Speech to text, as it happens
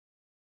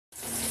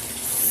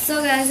So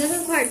guys, this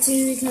is part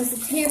 2 because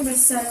the camera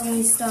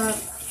suddenly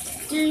stopped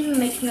during the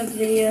making of the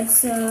video.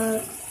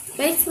 So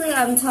basically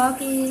I'm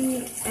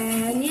talking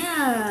and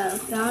yeah,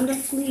 found a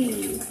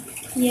flea.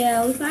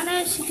 Yeah, we found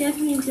out she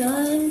definitely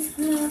does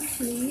have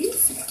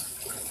fleas.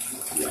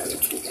 Yeah,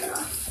 let's take that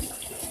off.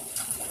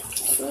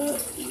 So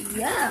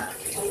yeah.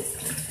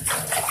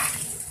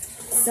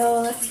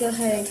 So let's go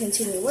ahead and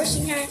continue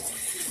washing her.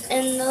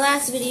 In the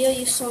last video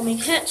you saw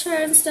me catch her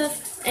and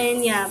stuff.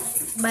 And yeah,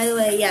 by the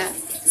way, yeah,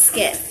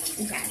 skip.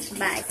 Okay,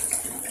 bye.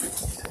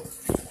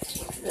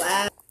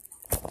 Wow.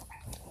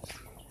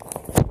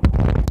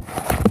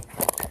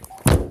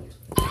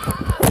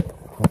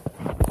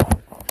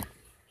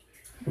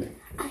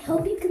 I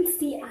hope you can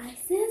see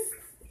Isis.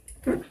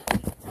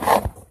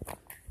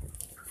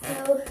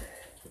 So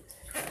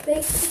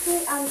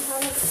basically I'm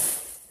trying to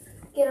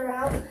get her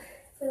out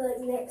for like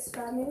the next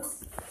 5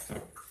 minutes.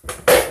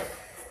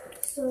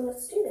 So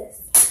let's do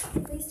this.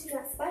 Please do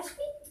not splash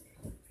me.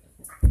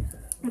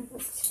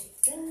 Let's take that.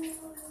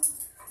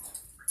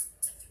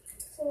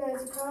 So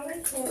guys, you probably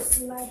can't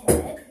see my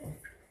head.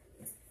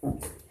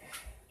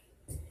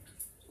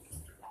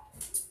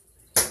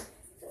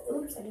 So,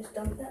 oops, I just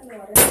dumped that in the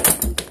water.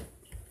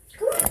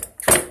 Come on.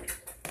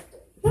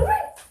 Come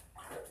on.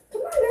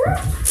 Come on, girl.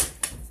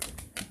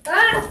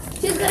 Ah,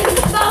 she's gonna get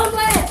the phone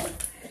wet.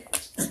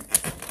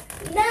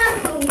 No.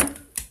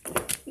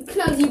 You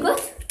clumsy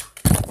butt.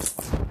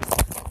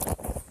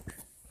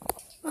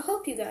 I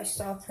hope you guys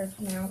saw her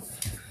now.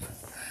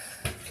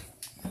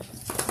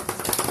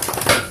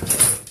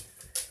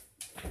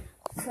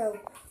 So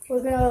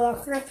we're gonna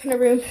lock her up in a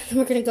room and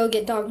we're gonna go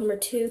get dog number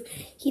 2.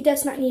 He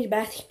does not need a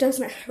bath, he does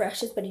not have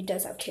rashes, but he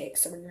does have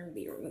ticks, so we're gonna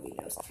be removing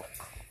those.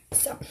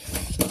 So,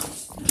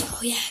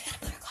 oh yeah, I gotta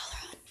put her collar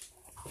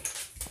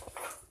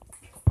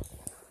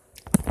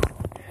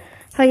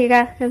on. Oh, you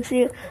guys can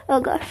see,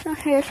 oh gosh, my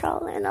hair's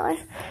falling off.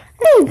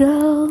 There you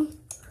go.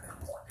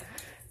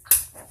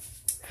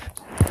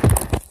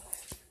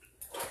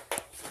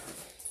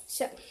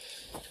 So,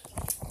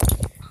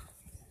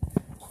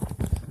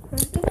 I'm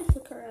not gonna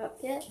hook her up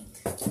yet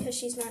because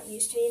she's not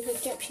used to being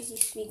hooked up. She's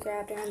used to be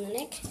grabbed around the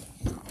neck.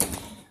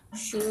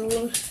 She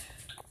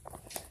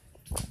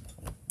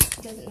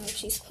doesn't know if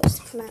she's supposed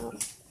to come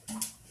out.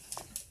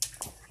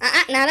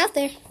 Not out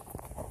there.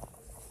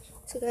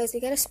 So guys, we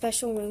got a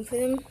special room for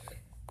them.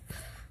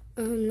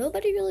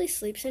 Nobody really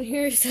sleeps in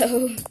here, so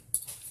come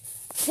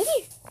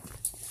here.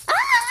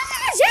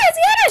 Ah, Jazz,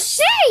 you gotta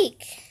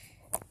shake.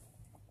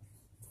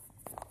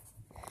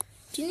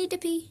 Do you need to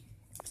pee?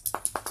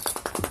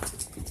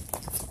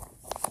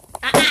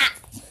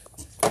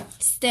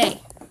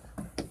 Stay.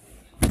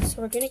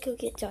 So we're gonna go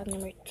get dog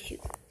number 2.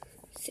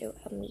 So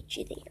I'll meet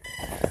you there.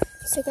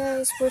 So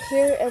guys, we're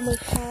here and we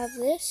have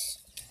this.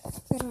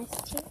 And I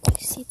think I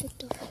see the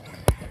dog.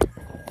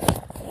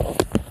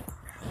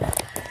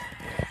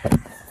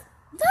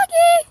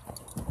 Doggy!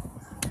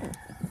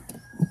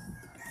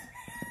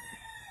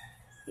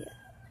 Yeah.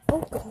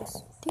 Oh goodness.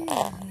 There he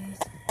is.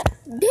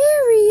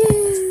 There he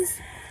is!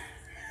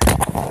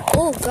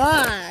 Oh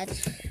God.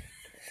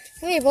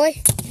 Come here, boy.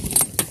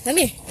 Come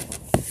here.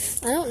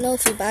 I don't know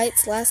if he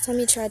bites. Last time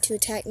he tried to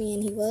attack me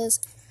and he was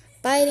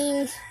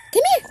biting.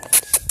 Come here.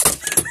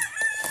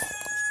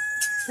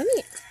 Come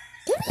here.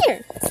 Come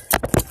here.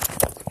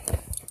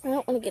 I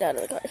don't want to get out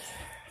of the car.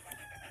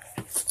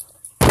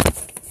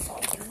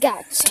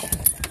 Gotcha.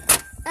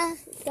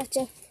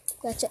 Gotcha.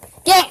 Gotcha.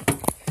 Yeah.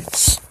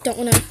 Shh. Don't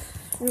want to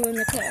ruin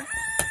the car.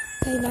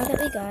 Okay, now that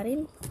we got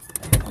him,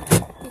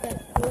 we got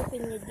to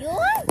open the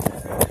door.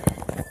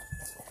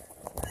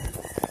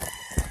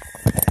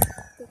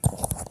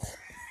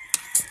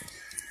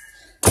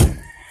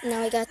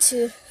 Now I got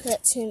to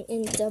let him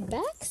in the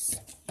box.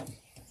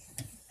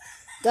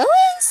 Go in.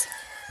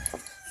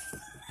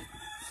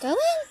 Go in.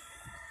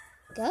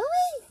 Go in.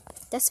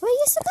 That's where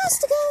you're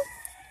supposed to go.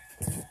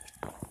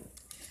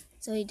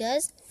 So he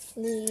does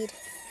need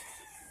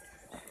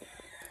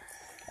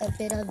a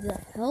bit of the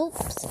help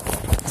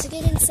to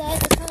get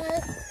inside the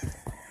car.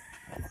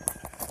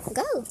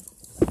 Go.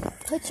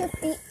 Put your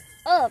feet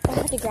up. I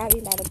had to grab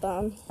you by the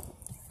bum.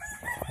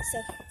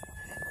 So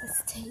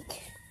let's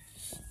take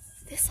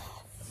this off.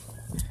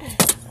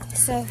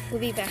 So we'll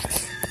be back.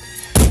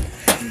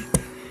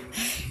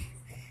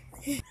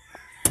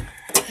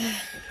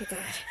 Oh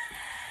God.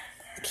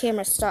 The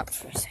camera stopped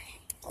for a second.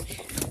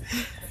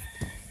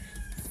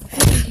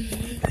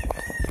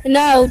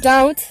 No,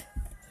 don't.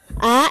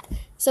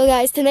 So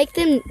guys, to make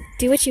them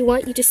do what you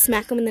want, you just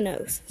smack them in the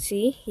nose.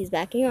 See? He's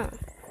backing off.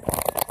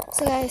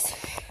 So guys,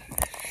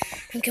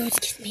 I'm going to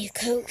get me a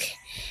Coke,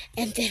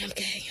 and then I'm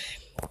going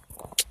home.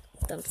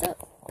 Thumbs up.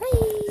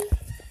 Bye.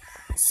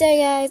 So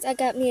guys, I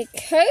got me a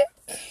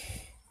Coke,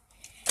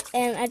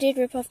 and I did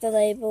rip off the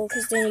label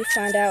because then you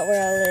find out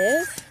where I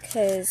live,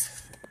 because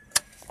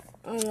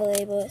on the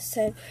label it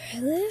said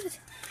where I lived.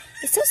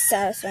 It's so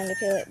satisfying to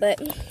feel it,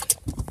 but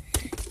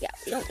yeah,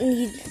 we don't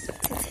need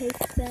to take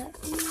that.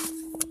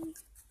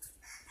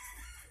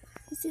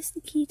 Is this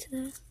the key to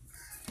that?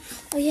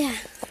 Oh yeah,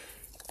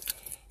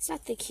 it's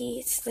not the key,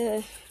 it's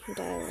the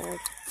dialogue.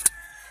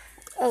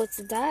 Oh, it's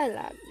a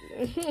dialogue.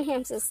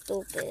 I'm so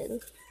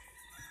stupid.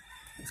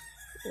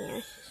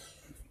 Yeah.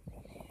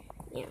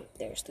 Yeah,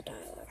 there's the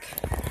dialogue.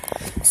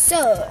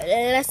 So,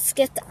 let's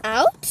get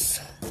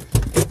out.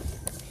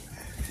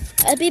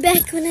 I'll be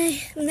back when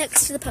I'm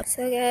next to the pup.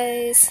 So,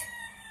 guys,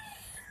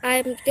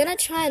 I'm gonna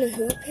try and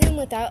hoop him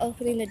without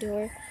opening the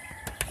door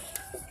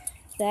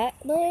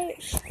that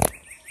much.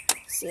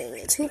 So,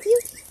 let's hoop you.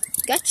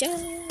 Gotcha.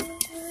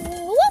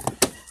 Whoop.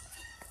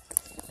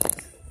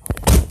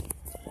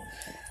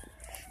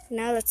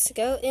 Now, let's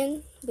go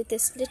in with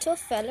this little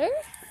feller.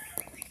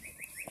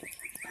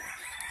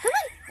 Come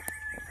on.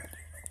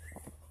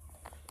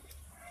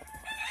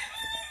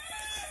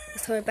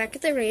 So, we're back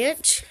at the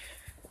ranch.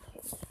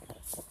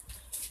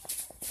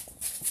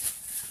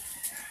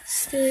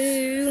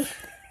 So,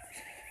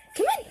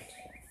 come on.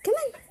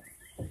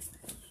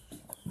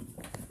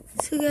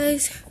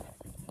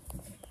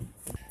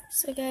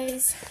 So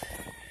guys,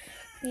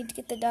 I need to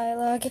get the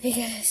dialogue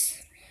because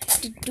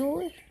the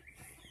door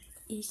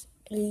is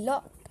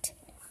locked.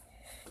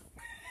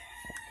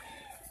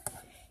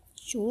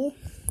 So,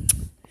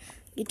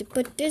 need to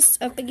put this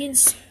up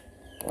against,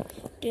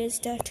 there's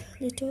that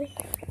little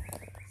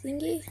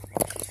thingy.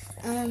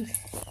 And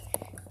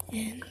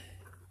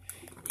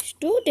let's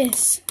do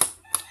this.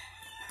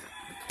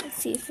 Let's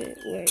see if it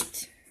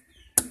works.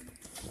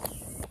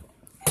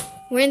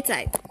 We're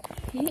inside.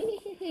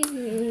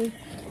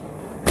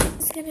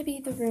 It's gonna be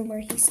the room where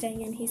he's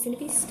staying in. He's gonna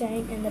be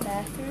staying in the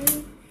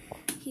bathroom.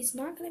 He's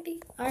not gonna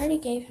be. I already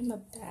gave him a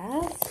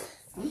bath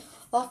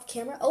off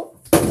camera. Oh.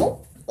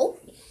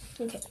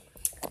 Okay.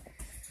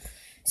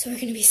 So we're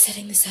gonna be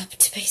setting this up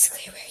to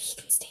basically where he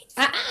can stay.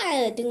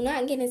 Do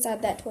not get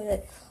inside that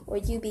toilet or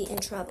you be in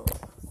trouble.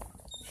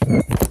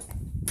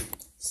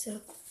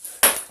 So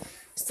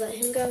just let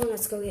him go and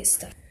let's go get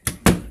stuff.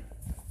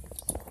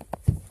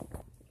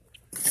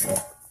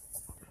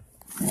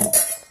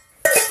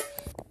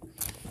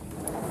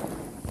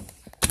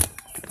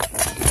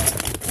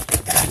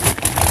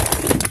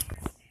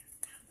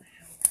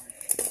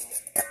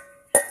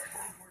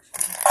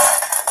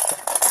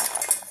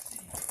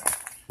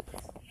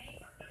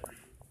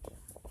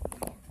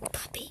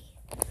 Puppy.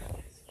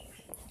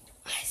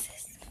 What is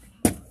this?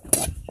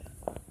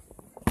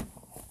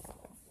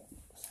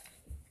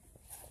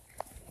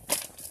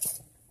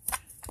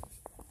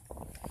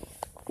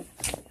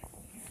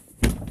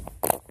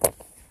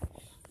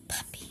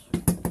 Puppy.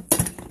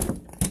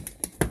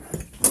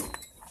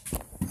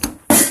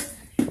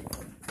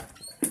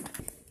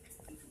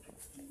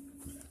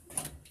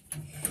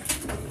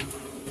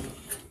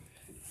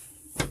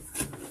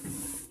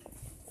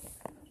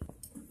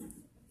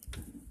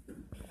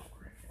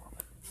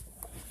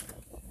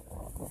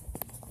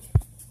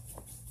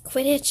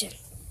 Quit itching.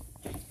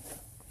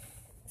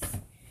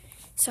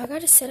 So I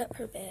gotta set up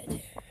her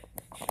bed.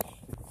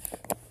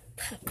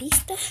 Puppy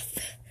stuff.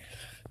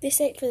 This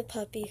ain't for the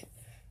puppy.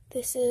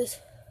 This is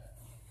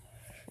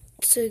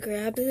to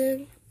grab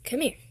them.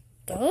 Come here.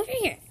 Go over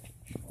here.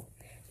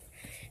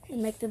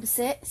 And make them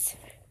sit.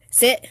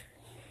 Sit.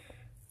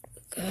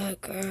 Good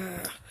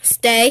girl.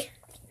 Stay.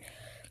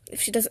 If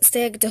she doesn't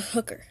stay, I get to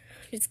hook her.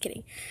 Just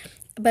kidding.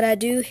 But I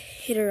do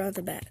hit her on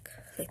the back.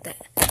 Like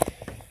that.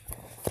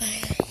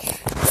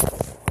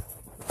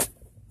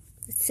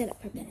 Let's set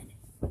up her bed.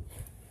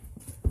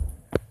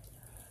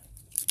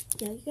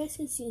 Now you guys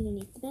can see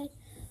underneath the bed,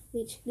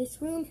 which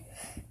this room,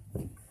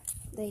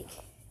 like,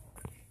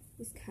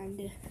 is kind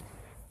of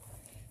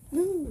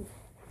move.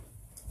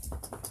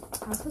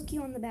 I'll hook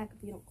you on the back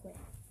if you don't quit.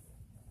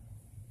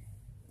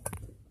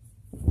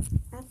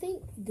 I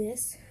think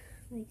this,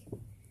 like,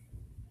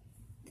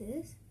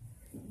 this,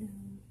 no.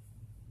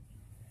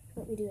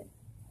 Let me do it.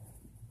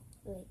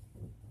 Like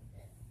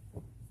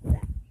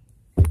that.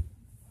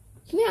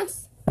 Come here,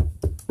 Alice.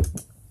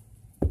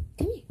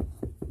 Come here.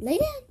 Lay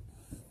down.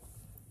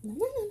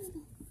 No.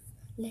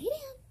 Lay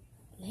down.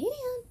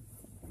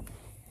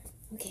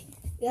 Okay,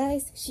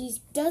 guys,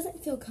 she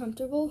doesn't feel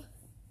comfortable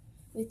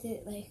with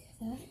it like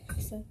that.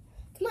 So,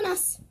 come on,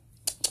 us.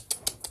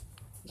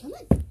 Come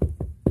on.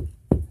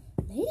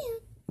 Lay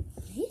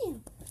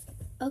down.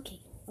 Okay,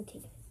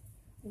 guys.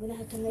 I'm gonna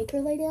have to make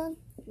her lay down,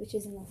 which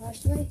is in the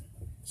harsh way.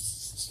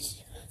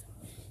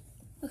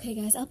 Okay,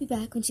 guys, I'll be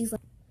back when she's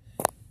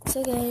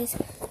So, guys,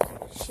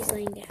 she's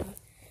laying down.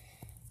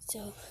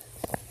 So,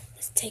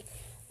 let's take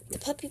the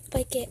puppy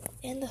blanket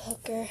and the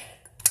hooker.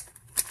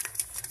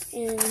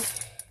 And,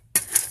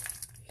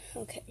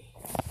 okay.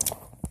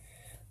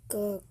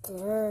 Good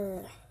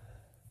girl.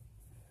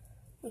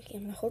 Okay,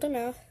 I'm gonna hold her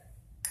mouth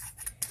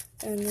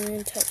and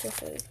then touch her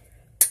food.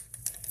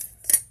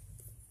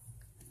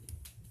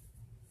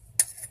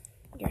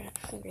 You're not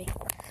hungry.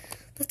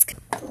 Let's go.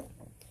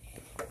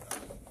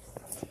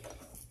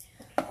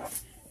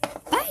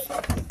 Bye.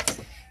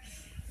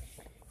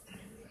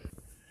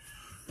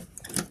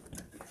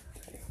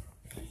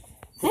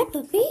 Hi,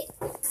 puppy.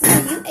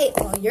 You ate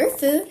all your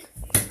food.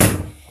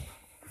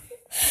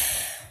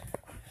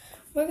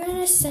 We're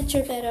gonna set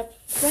your bed up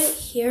right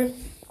here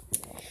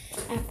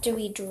after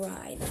we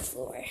dry the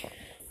floor.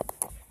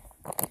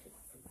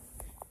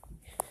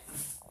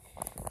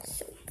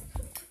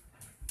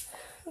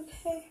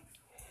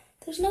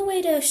 there's no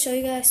way to show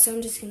you guys, so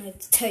I'm just gonna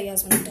tell you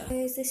guys when I'm done.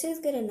 Guys, this is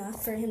good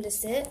enough for him to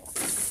sit.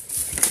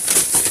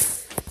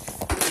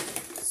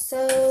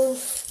 So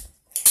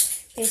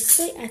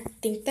basically, I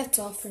think that's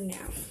all for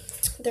now.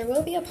 There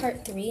will be a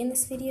part 3 in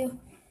this video.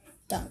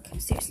 Doug,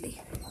 seriously.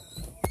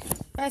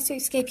 Tries to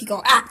escape, you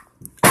go, ah,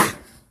 ah.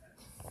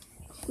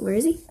 Where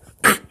is he?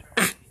 Ah,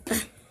 ah,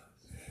 ah.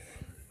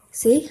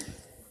 See?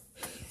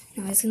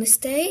 Now he's gonna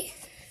stay.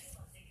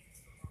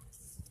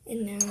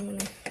 And now I'm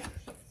gonna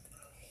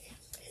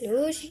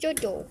close your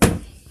door.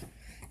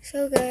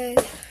 So guys,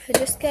 I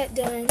just got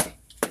done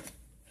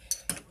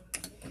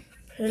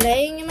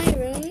playing in my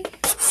room.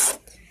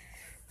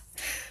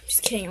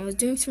 Just kidding, I was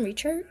doing some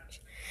research.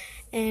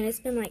 And it's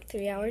been like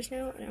 3 hours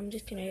now, and I'm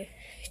just gonna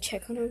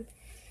check on them.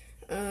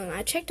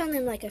 I checked on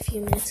them like a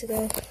few minutes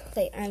ago,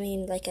 like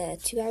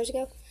 2 hours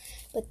ago,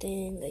 but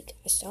then like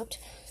I stopped.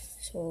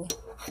 So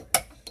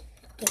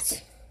let's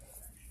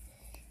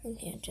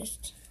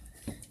just.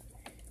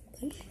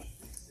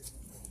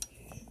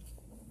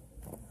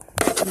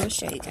 I'm gonna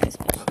show you guys.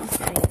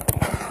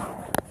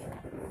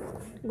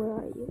 Where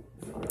are you?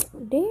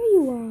 There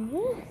you are.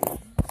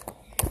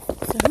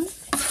 So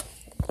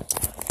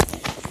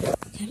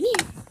come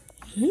here.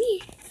 Come here.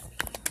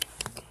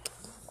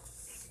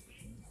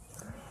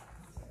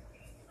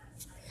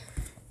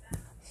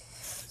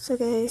 So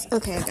guys,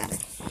 okay, I got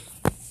it.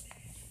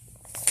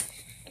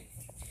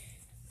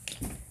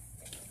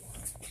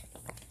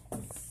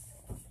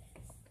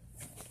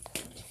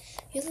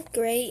 You look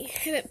great.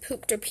 Haven't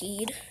pooped or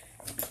peed.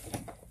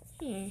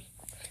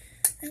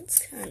 That's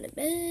kind of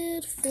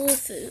bad. Full of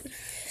food.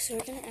 So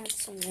we're gonna add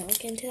some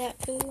milk into that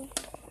food.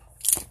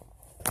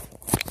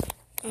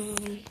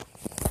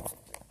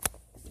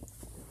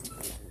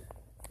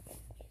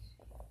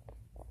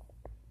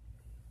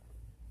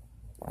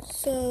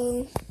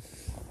 So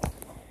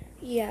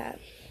yeah.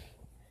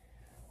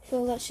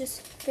 So let's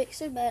just fix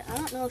her bed. I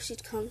don't know if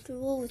she's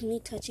comfortable with me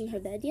touching her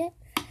bed yet.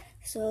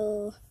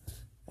 So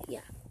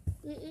yeah.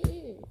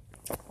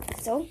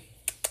 So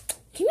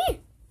come here.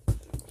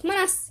 Come on,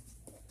 us.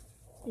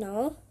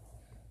 No.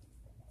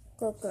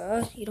 Go,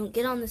 girl. You don't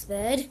get on this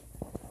bed.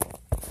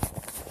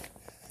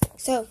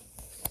 So,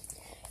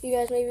 you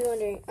guys may be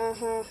wondering,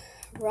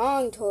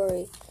 wrong,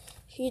 Tori.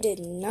 He did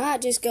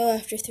not just go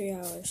after 3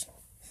 hours.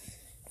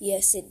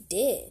 Yes, it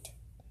did.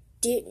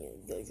 Didn't you?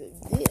 Yes, it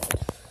did.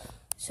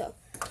 So,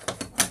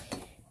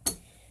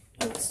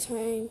 next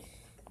time.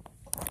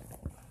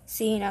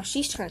 See, now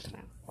she's trying to come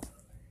out.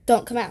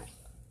 Don't come out.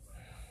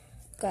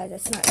 Guys,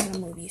 that's not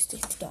animal abuse to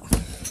the dog.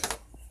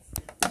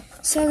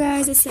 So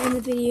guys, it's the end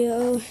of the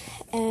video,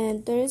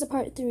 and there is a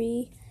part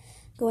 3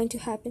 going to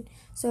happen.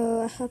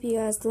 So I hope you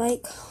guys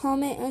like,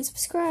 comment, and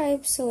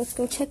subscribe. So let's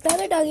go check the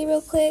other doggy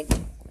real quick.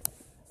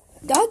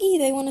 Doggy,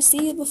 they want to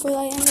see you before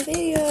I end the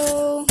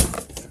video.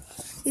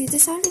 We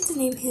decided to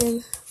name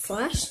him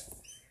Flash.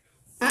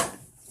 Ah,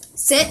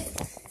 sit.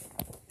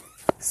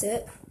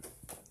 Sit.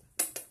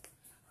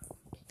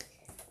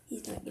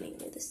 He's not getting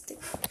near the stick.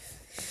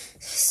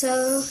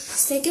 So,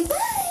 say goodbye.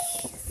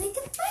 Say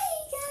goodbye,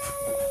 guys.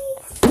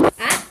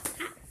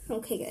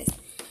 Okay, guys.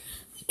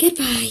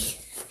 Goodbye.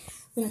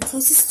 When I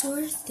close this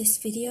door, this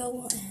video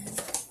will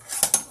end.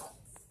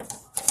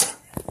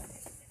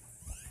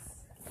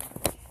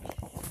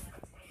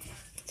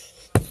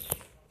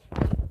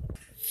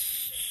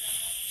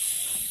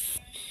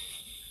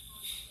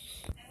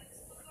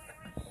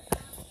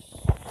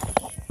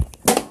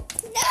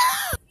 No!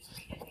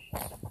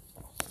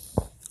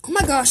 Oh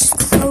my gosh,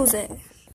 close it.